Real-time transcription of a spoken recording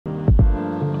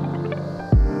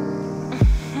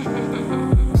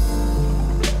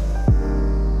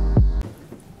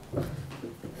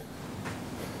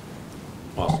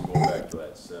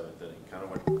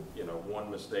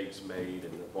mistakes made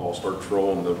and the ball starts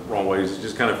rolling the wrong ways. It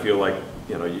just kind of feel like,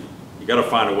 you know, you got to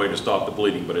find a way to stop the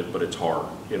bleeding, but it's hard,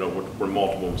 you know, where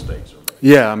multiple mistakes are made.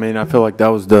 Yeah, I mean, I feel like that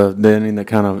was the inning that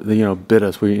kind of, you know, bit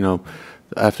us. We, you know,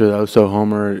 after the Oso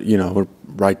homer, you know, we're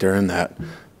right there in that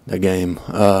game.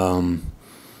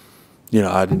 You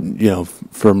know,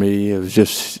 for me, it was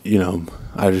just, you know,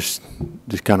 I just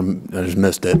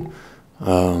missed it.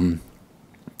 You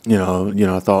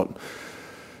know, I thought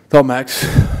Max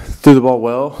threw the ball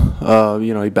well.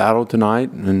 You know, he battled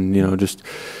tonight, and just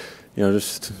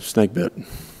snake bit.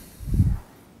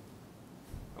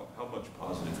 How much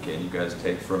positive can you guys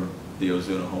take from the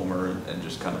Ozuna homer and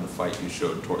just kind of the fight you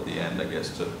showed toward the end, I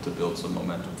guess, to build some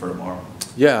momentum for tomorrow?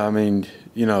 Yeah, I mean,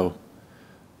 you know,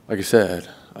 like I said,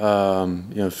 you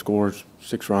know, scores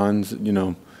 6 runs. You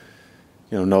know,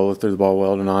 Nola threw the ball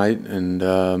well tonight, and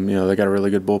you know, they got a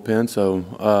really good bullpen. So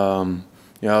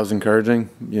you know, I was encouraging.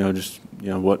 You know, just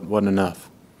wasn't enough.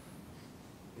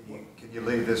 Can you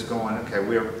leave this going? Okay,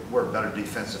 we're a better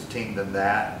defensive team than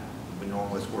that. We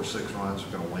normally score 6 runs,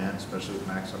 we're going to win, especially with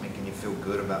Max. I mean, can you feel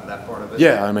good about that part of it?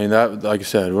 Yeah, I mean, that, like I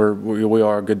said, we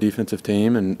are a good defensive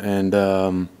team, and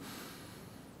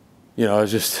you know,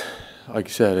 it's just like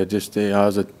you said, it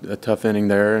was a tough inning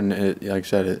there, and like I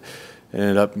said, it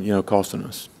ended up costing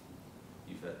us.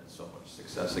 You've had so much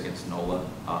success against Nola.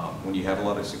 When you have a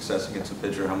lot of success against a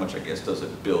pitcher, how much, I guess, does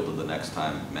it build to the next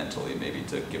time mentally, maybe,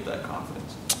 to give that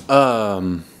confidence?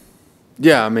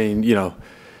 Yeah, I mean,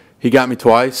 he got me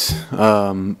twice.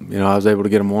 I was able to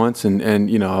get him once, and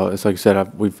it's like I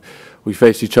said, we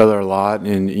faced each other a lot,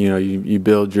 and you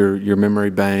build your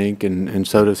memory bank, and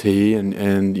so does he,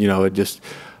 and it just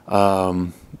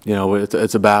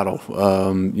it's a battle,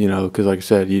 because like I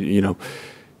said,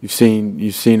 you've seen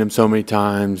him so many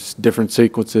times, different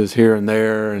sequences here and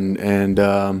there, and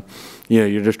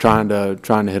you're just trying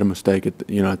to hit a mistake at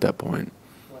that point.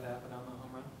 What happened on the home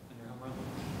run? In your home run?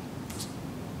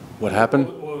 What happened?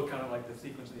 What was kind of like the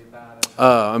sequence of the at-bat?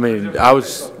 I mean,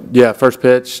 first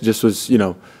pitch just was,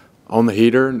 on the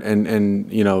heater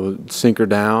and sinker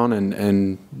down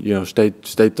and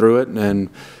stayed through it, and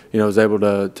was able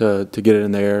to get it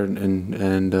in there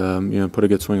and put a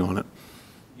good swing on it.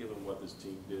 Given what this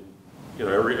team did,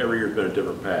 every year's been a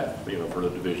different path, for the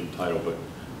division title, but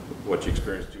what you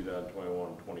experienced 2021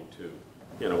 and 22,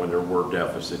 when there were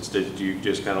deficits, did you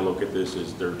just kind of look at this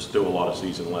as there's still a lot of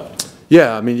season left?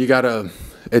 Yeah, I mean, you got to,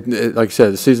 like I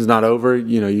said, the season's not over.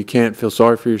 You can't feel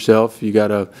sorry for yourself. You got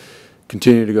to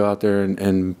continue to go out there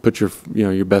and put your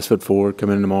best foot forward, come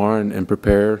in tomorrow and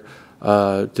prepare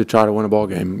to try to win a ball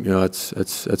game.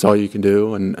 That's all you can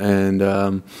do, and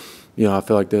I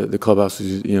feel like the clubhouse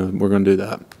is, we're going to do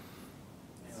that.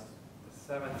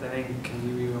 The 7th inning, can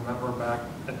you remember back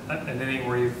an inning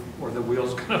where the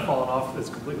wheels kind of fallen off as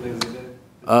completely as they did?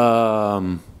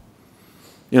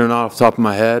 Not off the top of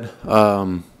my head.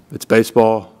 It's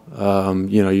baseball.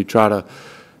 You try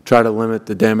to limit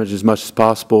the damage as much as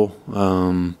possible.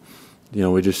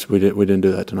 We didn't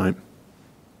do that tonight.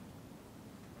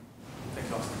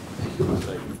 Thanks, Austin.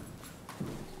 Thank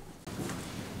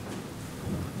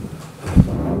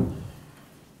you.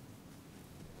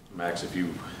 Max, if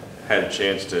you had a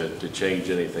chance to change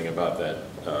anything about that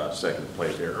second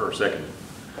play there, or second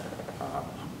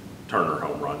Turner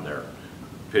home run there,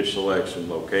 pitch selection,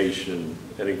 location,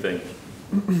 anything?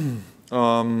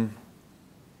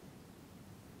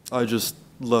 I just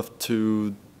left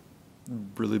 2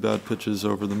 really bad pitches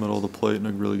over the middle of the plate, and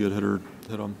a really good hitter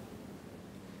hit them.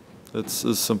 It's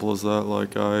as simple as that.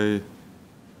 Like, I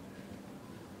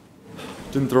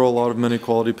didn't throw a lot of many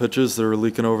quality pitches. They were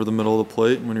leaking over the middle of the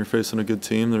plate. And when you're facing a good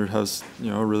team that has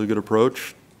a really good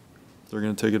approach, they're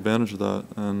going to take advantage of that.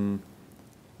 And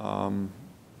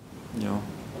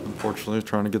unfortunately,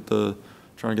 trying to get the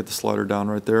slider down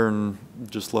right there, and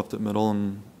just left it middle,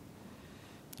 and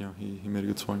he made a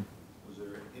good swing. Was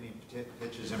there any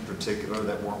pitches in particular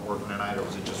that weren't working tonight, or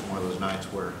was it just one of those nights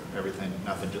where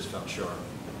nothing just felt sharp?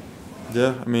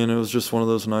 Yeah, I mean, it was just one of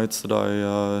those nights that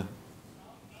I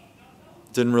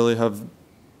didn't really have.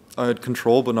 I had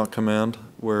control but not command,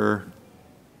 where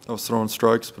I was throwing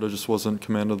strikes, but I just wasn't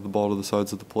commanding the ball to the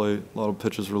sides of the plate. A lot of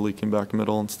pitches were leaking back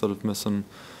middle instead of missing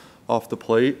off the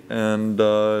plate, and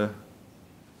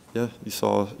yeah, you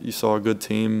saw a good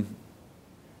team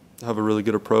have a really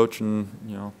good approach, and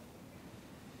you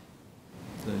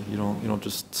don't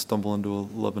just stumble into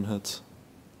 11 hits.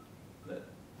 That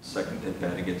second at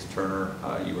bat against Turner,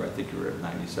 I think you were at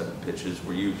 97 pitches.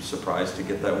 Were you surprised to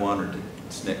get that one, or did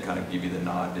Snit kind of give you the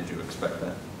nod? Did you expect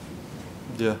that?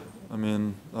 Yeah, I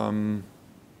mean, I'm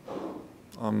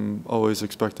always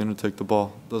expecting to take the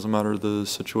ball. Doesn't matter the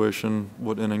situation,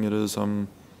 what inning it is. I'm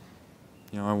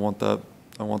you know, I want that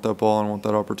ball and I want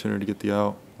that opportunity to get the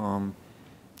out.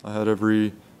 I had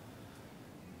every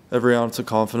ounce of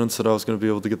confidence that I was going to be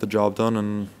able to get the job done,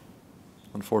 and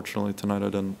unfortunately tonight I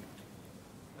didn't.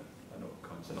 I know it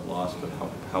comes in a loss, but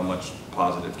how much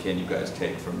positive can you guys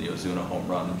take from the Ozuna home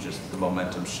run and just the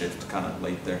momentum shift kind of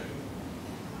late there?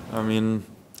 I mean,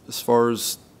 as far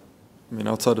as, I mean,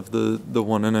 outside of the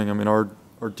one inning, I mean, our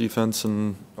defense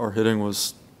and our hitting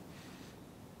was,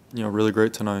 you know, really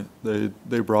great tonight.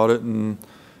 They brought it and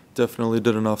definitely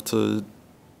did enough to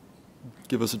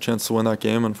give us a chance to win that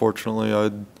game. Unfortunately,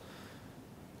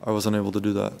 I wasn't able to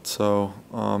do that. So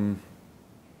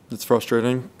it's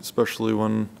frustrating, especially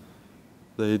when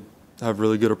they have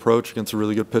really good approach against a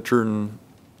really good pitcher and,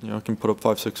 you know, can put up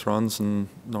 5-6 runs, and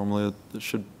normally it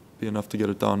should be enough to get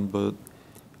it done, but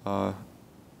I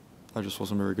just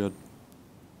wasn't very good.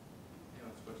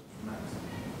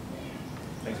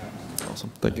 Awesome.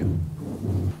 Thank you.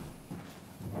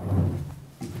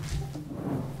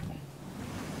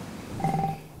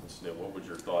 What was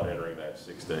your thought entering that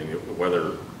sixth inning?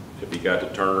 Whether if he got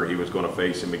to Turner, he was going to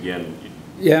face him again?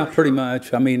 Yeah, pretty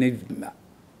much. I mean,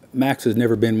 Max has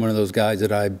never been one of those guys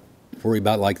that I worry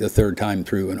about like the third time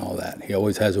through and all that. He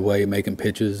always has a way of making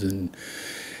pitches, and,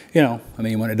 you know, I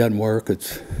mean, when it doesn't work,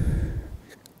 it's,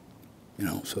 you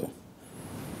know, so.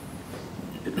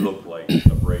 It looked like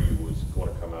Abreu was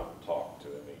going to come out and talk to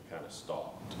him. He kind of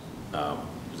stopped.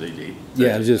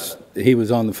 Yeah, it was just, he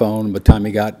was on the phone. By the time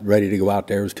he got ready to go out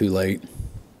there, it was too late.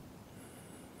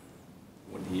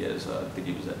 When he is, I think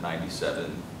he was at 97,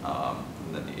 and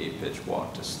then the 8-pitch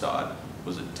walk to Stott.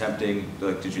 Was it tempting?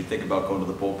 Like, did you think about going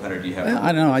to the bullpen, or do you have?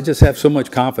 I don't know. I just have so much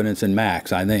confidence in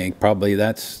Max. I think probably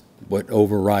that's what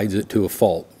overrides it to a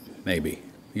fault, maybe.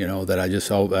 You know, that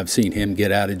I've seen him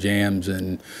get out of jams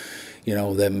and, you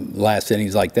know, them last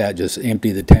innings like that, just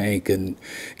empty the tank and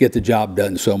get the job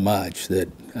done so much that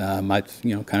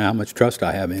you know, kind of how much trust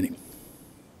I have in him.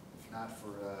 If not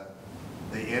for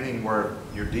the inning where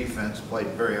your defense played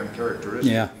very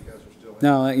uncharacteristic, Yeah. you guys are still in.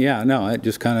 No, yeah, no, it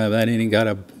just kind of, that inning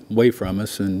got away from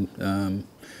us, and,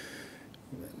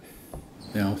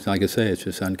 you know, like I say, it's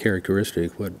just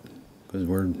uncharacteristic, because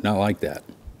we're not like that.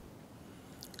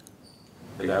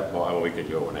 At that point, we could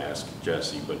go and ask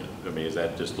Jesse, but I mean, does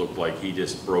that just look like he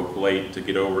just broke late to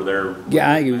get over there?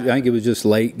 Yeah, I think it was just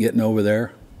late getting over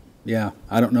there. Yeah,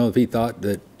 I don't know if he thought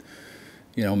that,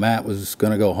 you know, Matt was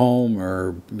going to go home,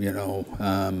 or, you know,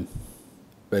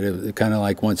 but it was kind of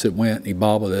like once it went, he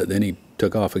bobbled it, then he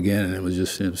took off again, and it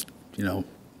was, you know,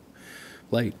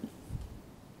 late.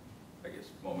 I guess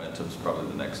momentum's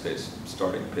probably the next day's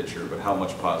starting pitcher, but how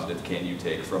much positive can you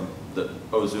take from the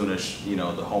Ozuna, you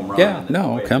know, the home run? Yeah,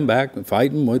 no, come back and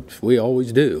fight him, which we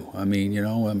always do. I mean, you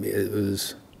know, it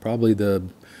was probably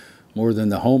more than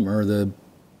the homer, the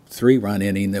 3-run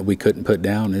inning that we couldn't put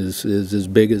down is as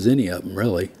big as any of them,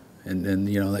 really. And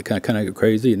you know, that kind of got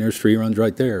crazy, and there's 3 runs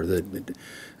right there that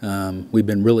we've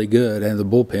been really good, and the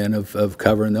bullpen of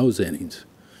covering those innings,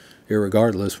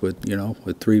 irregardless, with, you know,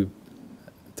 with three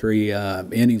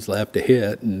innings left to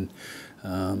hit, and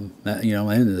that, you know,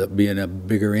 ended up being a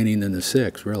bigger inning than the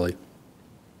 6, really.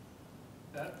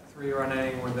 That 3-run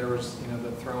inning where there was, you know,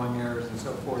 the throwing errors and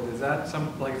so forth, is that do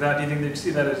you think you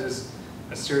see that as just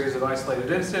a series of isolated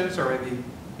incidents, or maybe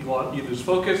you lose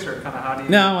focus, or kind of how do you?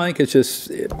 No, I think it's just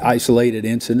isolated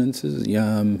incidences.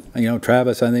 You know,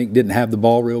 Travis, I think, didn't have the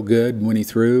ball real good when he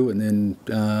threw, and then,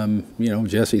 you know,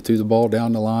 Jesse threw the ball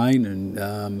down the line,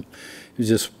 and it was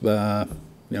just, you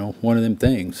know, one of them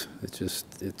things. It's just,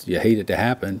 you hate it to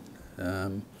happen.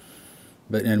 And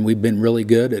we've been really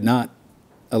good at not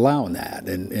allowing that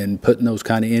and putting those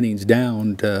kind of innings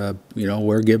down to, you know,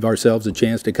 where give ourselves a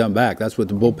chance to come back. That's what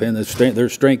the bullpen, their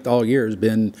strength all year has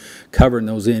been covering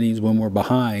those innings when we're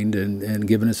behind and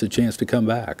giving us a chance to come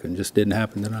back, and just didn't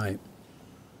happen tonight.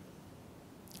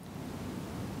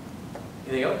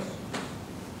 Anything else?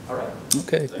 All right.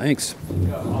 Okay, thanks.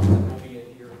 Austin,